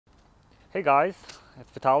Hey guys, it's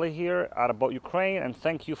Vitaly here at About Ukraine, and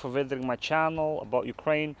thank you for visiting my channel About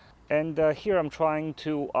Ukraine. And here I'm trying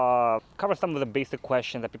to cover some of the basic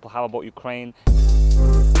questions that people have about Ukraine.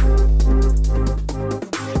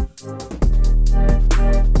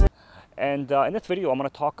 And in this video, I'm going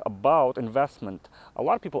to talk about investment. A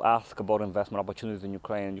lot of people ask about investment opportunities in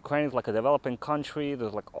Ukraine. Ukraine is like a developing country.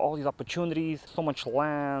 There's like all these opportunities, so much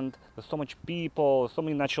land, there's so much people, so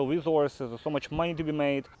many natural resources, there's so much money to be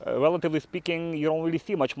made. Relatively speaking, you don't really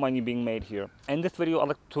see much money being made here. In this video, I'd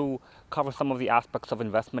like to cover some of the aspects of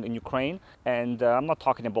investment in Ukraine. And I'm not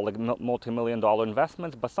talking about like multi-million-dollar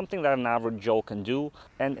investments, but something that an average Joe can do.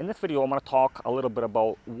 And in this video, I'm going to talk a little bit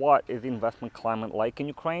about what is the investment climate like in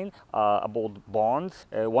Ukraine, about bonds,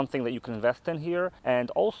 one thing that you can invest in here, and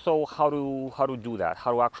also how to do that,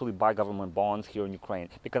 how to actually buy government bonds here in Ukraine,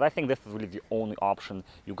 because I think this is really the only option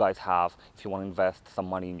you guys have if you want to invest some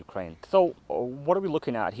money in Ukraine. So what are we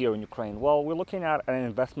looking at here in Ukraine? Well, we're looking at an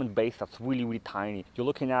investment base that's really, really tiny. You're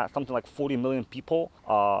looking at something like 40 million people,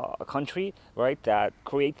 a country, right, that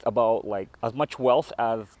creates about like as much wealth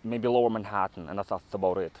as maybe Lower Manhattan, and that's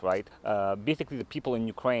about it, right? Basically, the people in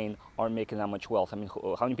Ukraine aren't making that much wealth. I mean,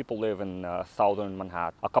 how many people live in southern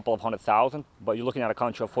Manhattan? A couple of 100,000, but you're looking at a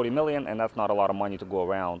country of 40 million, and that's not a lot of money to go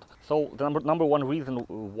around. So the number one reason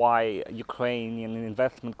why Ukrainian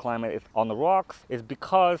investment climate is on the rocks is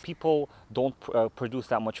because people don't produce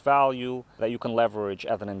that much value that you can leverage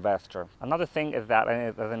as an investor. Another thing is that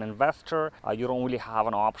as an investor, you don't really have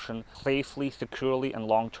an option safely, securely, and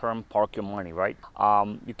long-term park your money, right?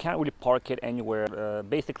 You can't really park it anywhere.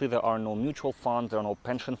 Basically, there are no mutual funds, there are no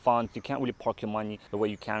pension funds. You can't really park your money the way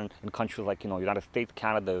you can in countries like, United States,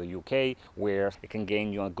 Canada, UK, where it can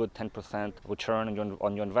gain you a good 10% return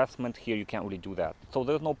on your investment. Here, you can't really do that. So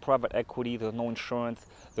there's no private equity, there's no insurance,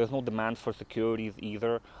 there's no demand for securities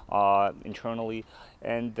either internally,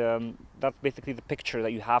 and that's basically the picture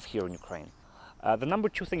that you have here in Ukraine. The number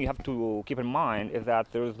two thing you have to keep in mind is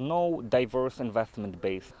that there is no diverse investment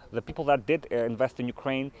base. The people that did invest in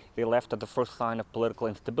Ukraine, they left at the first sign of political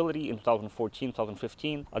instability in 2014,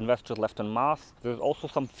 2015. Investors left en masse. There's also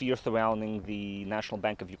some fear surrounding the National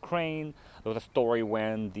Bank of Ukraine. There was a story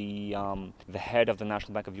when the head of the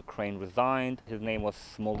National Bank of Ukraine resigned. His name was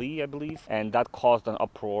Smolny, I believe, and that caused an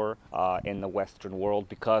uproar in the Western world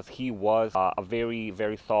because he was a very,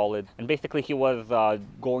 very solid, and basically he was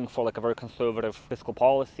going for like a very conservative fiscal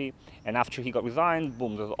policy, and after he got resigned,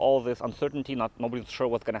 boom, there's all this uncertainty. Nobody's sure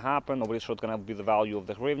what's going to happen. Nobody's sure what's going to be the value of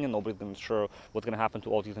the hryvnia. Nobody's sure what's going to happen to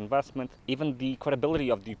all these investments. Even the credibility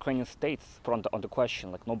of the Ukrainian states put on the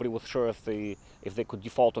question. Like nobody was sure if they could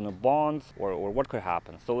default on their bonds or what could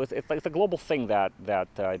happen. So it's a global thing that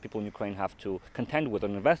people in Ukraine have to contend with,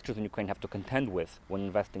 and investors in Ukraine have to contend with when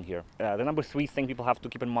investing here. The number three thing people have to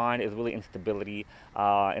keep in mind is really instability.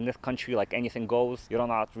 In this country, like anything goes. You're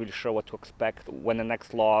not really sure what to expect, when the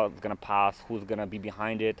next law is going to pass, who's going to be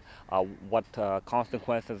behind it, what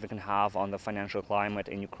consequences it can have on the financial climate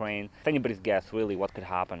in Ukraine. It's anybody's guess, really, what could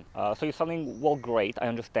happen. So you're saying, well, great, I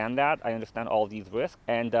understand that. I understand all these risks.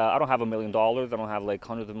 And I don't have $1 million. I don't have like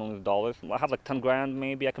hundreds of millions of dollars. I have like 10 grand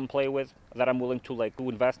maybe I can play with that I'm willing to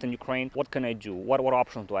invest in Ukraine. What can I do? What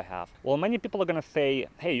options do I have? Well, many people are going to say,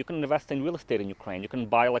 hey, you can invest in real estate in Ukraine. You can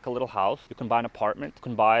buy like a little house. You can buy an apartment. You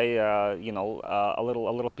can buy, a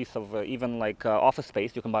little piece of even like office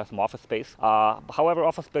space. You can buy some office space. However,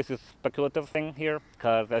 office space is a speculative thing here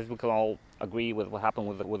because, as we can all agree with what happened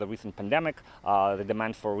with the recent pandemic, the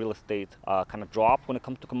demand for real estate kind of dropped when it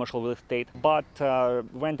comes to commercial real estate. But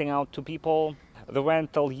renting out to people, the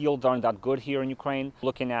rental yields aren't that good here in Ukraine.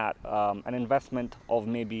 Looking at an investment of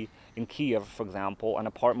maybe in Kiev, for example, an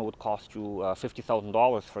apartment would cost you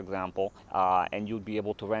 $50,000, for example, and you'd be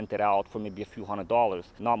able to rent it out for maybe a few $100s,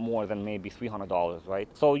 not more than maybe $300, right?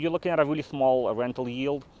 So you're looking at a really small rental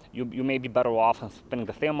yield. You may be better off in spending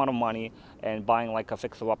the same amount of money and buying like a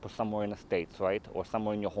fixer-upper somewhere in the States, right? Or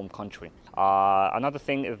somewhere in your home country. Another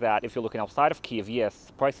thing is that if you're looking outside of Kiev,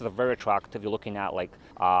 yes, prices are very attractive. You're looking at like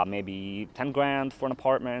maybe 10 grand for an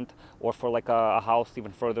apartment, or for like a house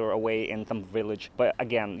even further away in some village. But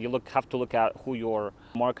again, you have to look at who your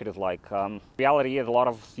market is like. Reality is a lot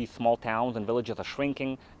of these small towns and villages are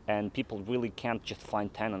shrinking, and people really can't just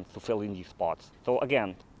find tenants to fill in these spots. So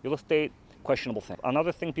again, real estate, questionable thing.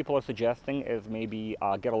 Another thing people are suggesting is maybe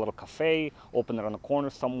get a little cafe, open it on a corner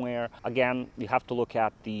somewhere. Again, you have to look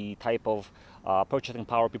at the type of purchasing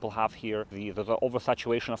power people have here. There's an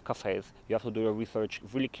oversaturation of cafes. You have to do your research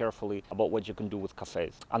really carefully about what you can do with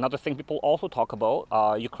cafes. Another thing people also talk about,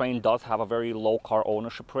 Ukraine does have a very low car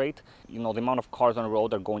ownership rate. You know, the amount of cars on the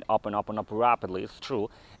road are going up and up and up rapidly, it's true.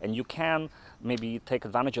 And you can maybe take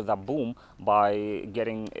advantage of that boom by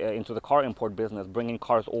getting into the car import business, bringing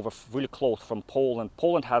cars over really close from Poland.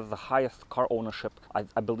 Poland has the highest car ownership,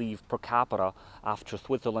 I believe, per capita after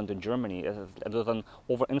Switzerland and Germany. There's an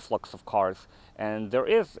over-influx of cars. And there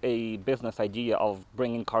is a business idea of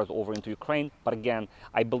bringing cars over into Ukraine. But again,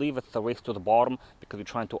 I believe it's a race to the bottom because you're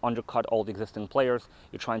trying to undercut all the existing players.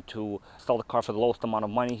 You're trying to sell the car for the lowest amount of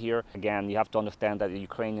money here. Again, you have to understand that the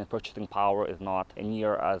Ukrainian purchasing power is not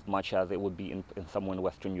near as much as it would be in somewhere in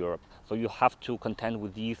Western Europe. So you have to contend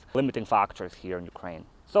with these limiting factors here in Ukraine.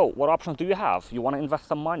 So what options do you have? You want to invest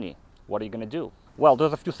some money. What are you going to do? Well,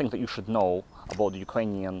 there's a few things that you should know about the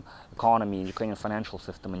Ukrainian economy, Ukrainian financial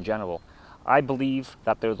system in general. I believe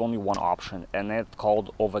that there's only one option, and it's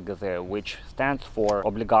called ОВГЗ, which stands for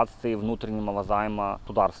Облигации внутреннего займа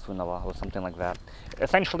государственного, or something like that.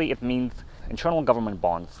 Essentially, it means internal government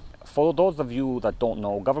bonds. For those of you that don't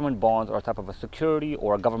know, government bonds are a type of a security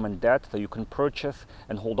or a government debt that you can purchase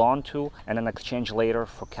and hold on to and then exchange later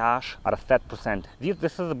for cash at a set percent.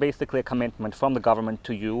 This is basically a commitment from the government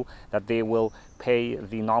to you that they will pay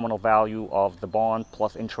the nominal value of the bond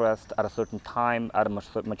plus interest at a certain time at a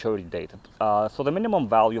maturity date. So the minimum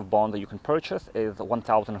value of bond that you can purchase is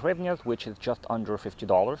 1,000 hryvnias, which is just under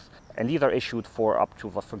 $50. And these are issued for up to,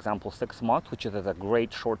 for example, 6 months, which is a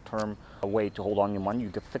great short-term way to hold on your money. You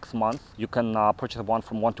get 6 months. You can purchase a bond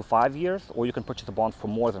from 1 to 5 years, or you can purchase a bond for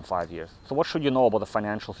more than 5 years. So what should you know about the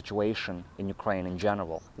financial situation in Ukraine in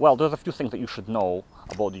general? Well, there's a few things that you should know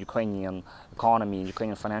about the Ukrainian economy,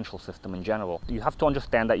 Ukrainian financial system in general. You have to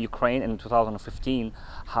understand that Ukraine in 2015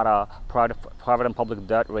 had a private and public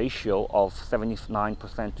debt ratio of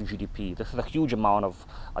 79% to GDP. This is a huge amount of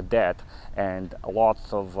debt, and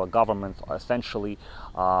lots of governments essentially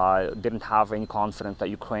didn't have any confidence that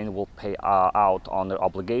Ukraine will pay out on their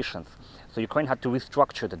obligations. So Ukraine had to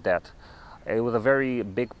restructure the debt. It was a very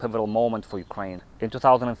big pivotal moment for Ukraine. In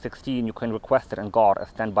 2016, Ukraine requested and got a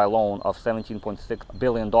standby loan of $17.6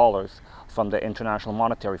 billion from the International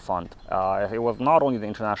Monetary Fund. It was not only the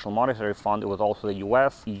International Monetary Fund, it was also the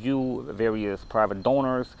US, EU, various private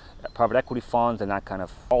donors, private equity funds, and that kind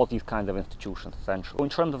of, all these kinds of institutions, essentially. In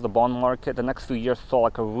terms of the bond market, the next few years saw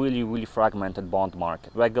like a really fragmented bond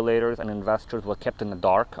market. Regulators and investors were kept in the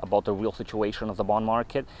dark about the real situation of the bond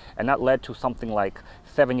market, and that led to something like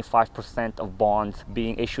 75% of bonds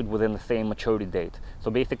being issued within the same maturity date.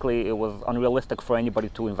 So basically, it was unrealistic for anybody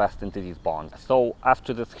to invest into these bonds. So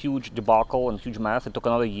after this huge debacle and huge mess, it took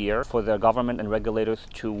another year for the government and regulators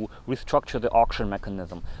to restructure the auction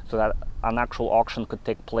mechanism so that an actual auction could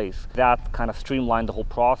take place. That kind of streamlined the whole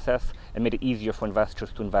process and made it easier for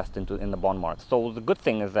investors to invest in the bond market. So the good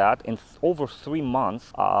thing is that in over 3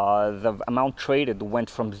 months, the amount traded went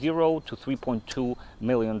from 0 to $3.2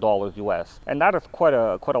 million US. And that is quite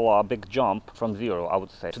a big jump from 0, I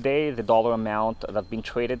would say. Today, the dollar amount that's being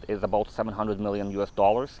traded is about 700 million US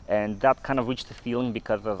dollars. And that kind of reached the ceiling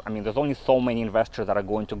because there's only so many investors that are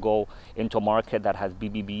going to go into a market that has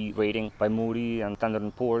BBB rating by Moody and Standard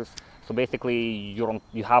 & Poor's. So basically,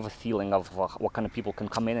 you have a ceiling of what kind of people can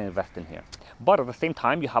come in and invest in here. But at the same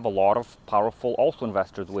time, you have a lot of powerful also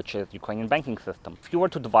investors, which is Ukrainian banking system. If you were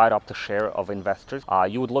to divide up the share of investors,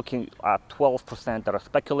 you would look at 12% that are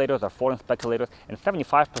speculators, are foreign speculators, and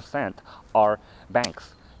 75% are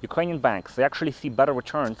banks. Ukrainian banks, they actually see better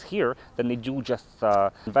returns here than they do just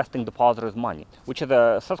investing depositors' money, which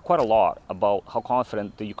says quite a lot about how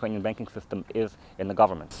confident the Ukrainian banking system is in the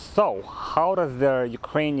government. So, how does the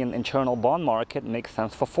Ukrainian internal bond market make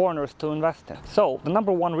sense for foreigners to invest in? So, the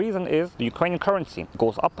number one reason is the Ukrainian currency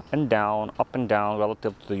goes up and down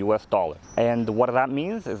relative to the US dollar. And what that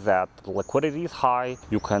means is that the liquidity is high,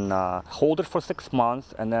 you can hold it for 6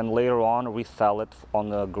 months and then later on resell it on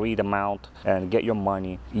the agreed amount and get your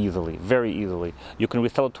money easily, very easily. You can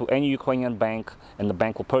resell it to any Ukrainian bank and the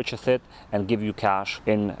bank will purchase it and give you cash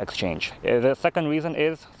in exchange. The second reason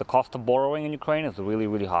is the cost of borrowing in Ukraine is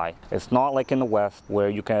really high. It's not like in the West where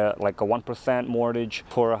you can like a 1% mortgage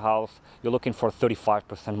for a house. You're looking for a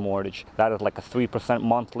 35% mortgage. That is like a 3%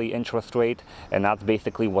 monthly interest rate, and that's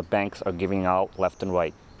basically what banks are giving out left and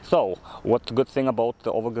right. So, what's the good thing about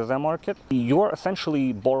the ОВГЗ market? You're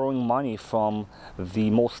essentially borrowing money from the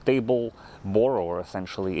most stable borrower,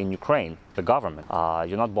 essentially, in Ukraine, the government.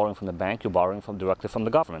 You're not borrowing from the bank, you're borrowing directly from the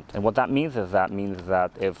government. And what that means is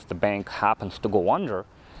that if the bank happens to go under,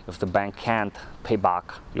 if the bank can't pay back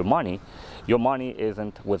your money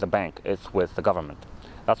isn't with the bank, it's with the government.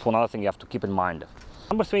 That's one other thing you have to keep in mind.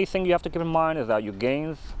 Number three thing you have to keep in mind is that your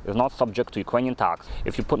gains is not subject to Ukrainian tax.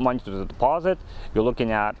 If you put money to the deposit, you're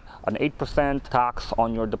looking at an 8% tax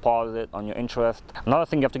on your deposit, on your interest. Another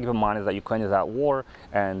thing you have to keep in mind is that Ukraine is at war,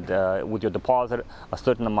 and with your deposit, a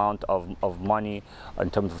certain amount of money in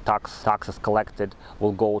terms of taxes collected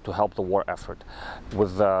will go to help the war effort.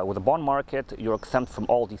 With the bond market, you're exempt from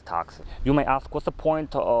all these taxes. You may ask, what's the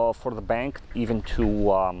point for the bank even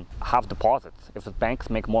to have deposits? If the banks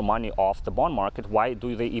make more money off the bond market, why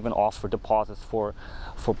do they even offer deposits for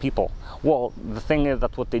people? Well, the thing is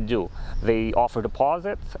that what they do, they offer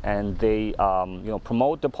deposits and they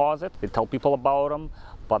promote deposits. They tell people about them.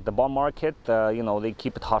 But the bond market, they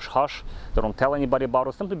keep it hush-hush. They don't tell anybody about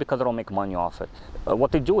it simply because they don't make money off it.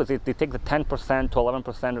 What they do is they take the 10% to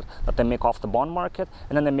 11% that they make off the bond market,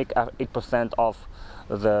 and then they make 8% off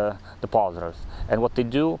the depositors. And what they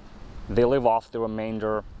do, they live off the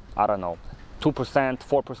remainder, I don't know, 2%,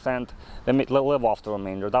 4%, they live off the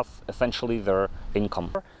remainder. That's essentially their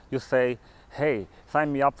income. You say, hey,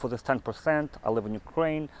 sign me up for this 10%, I live in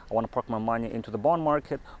Ukraine, I want to park my money into the bond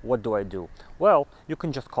market, what do I do? Well, you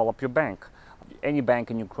can just call up your bank. Any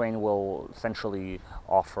bank in Ukraine will essentially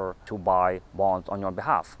offer to buy bonds on your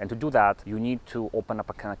behalf. And to do that, you need to open up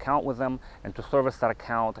an account with them. And to service that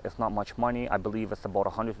account, it's not much money. I believe it's about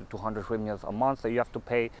 100 to 200 hryvnias a month that you have to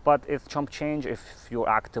pay. But it's chump change if you're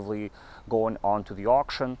actively going on to the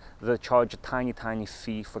auction. They charge a tiny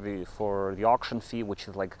fee for the auction fee, which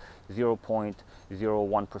is like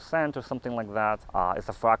 0.01% or something like that. It's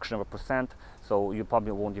a fraction of a percent, so you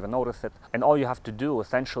probably won't even notice it. And all you have to do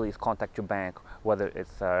essentially is contact your bank, whether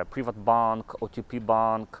it's Privat Bank, OTP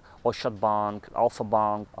Bank, Oshad Bank, Alpha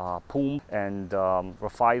Bank, PUM, and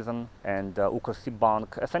Raiffeisen, and Ukrsib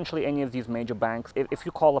Bank. Essentially any of these major banks. If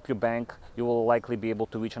you call up your bank, you will likely be able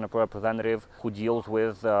to reach a representative who deals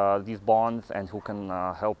with these bonds and who can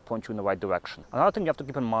help point you in the right direction. Another thing you have to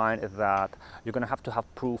keep in mind is that you're going to have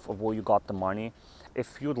proof of where you got the money.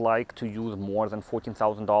 If you'd like to use more than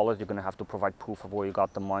 $14,000, you're going to have to provide proof of where you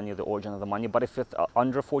got the money, the origin of the money. But if it's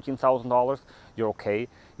under $14,000, you're okay.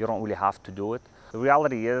 You don't really have to do it. The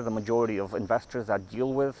reality is the majority of investors that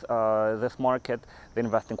deal with this market, they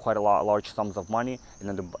invest in quite large sums of money, and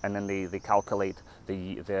then they calculate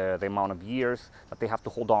the amount of years that they have to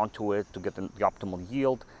hold on to it to get the optimal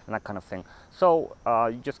yield and that kind of thing. So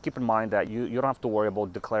you just keep in mind that you don't have to worry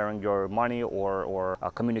about declaring your money or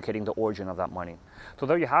communicating the origin of that money. So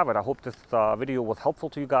there you have it. I hope this video was helpful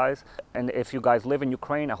to you guys. And if you guys live in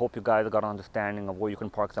Ukraine, I hope you guys got an understanding of where you can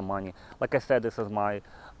park the money. Like I said, this is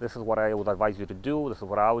what I would advise you to do. This is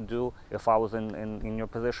what I would do if I was in your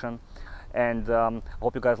position. And I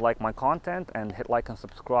hope you guys like my content, and hit like and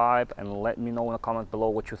subscribe, and let me know in the comments below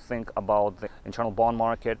what you think about the internal bond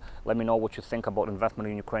market. Let me know what you think about investment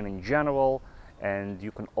in Ukraine in general. And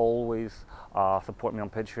you can always support me on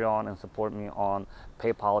Patreon and support me on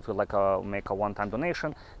PayPal if you'd like to make a one-time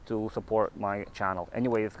donation to support my channel.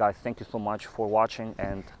 Anyways, guys, thank you so much for watching,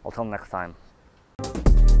 and until next time.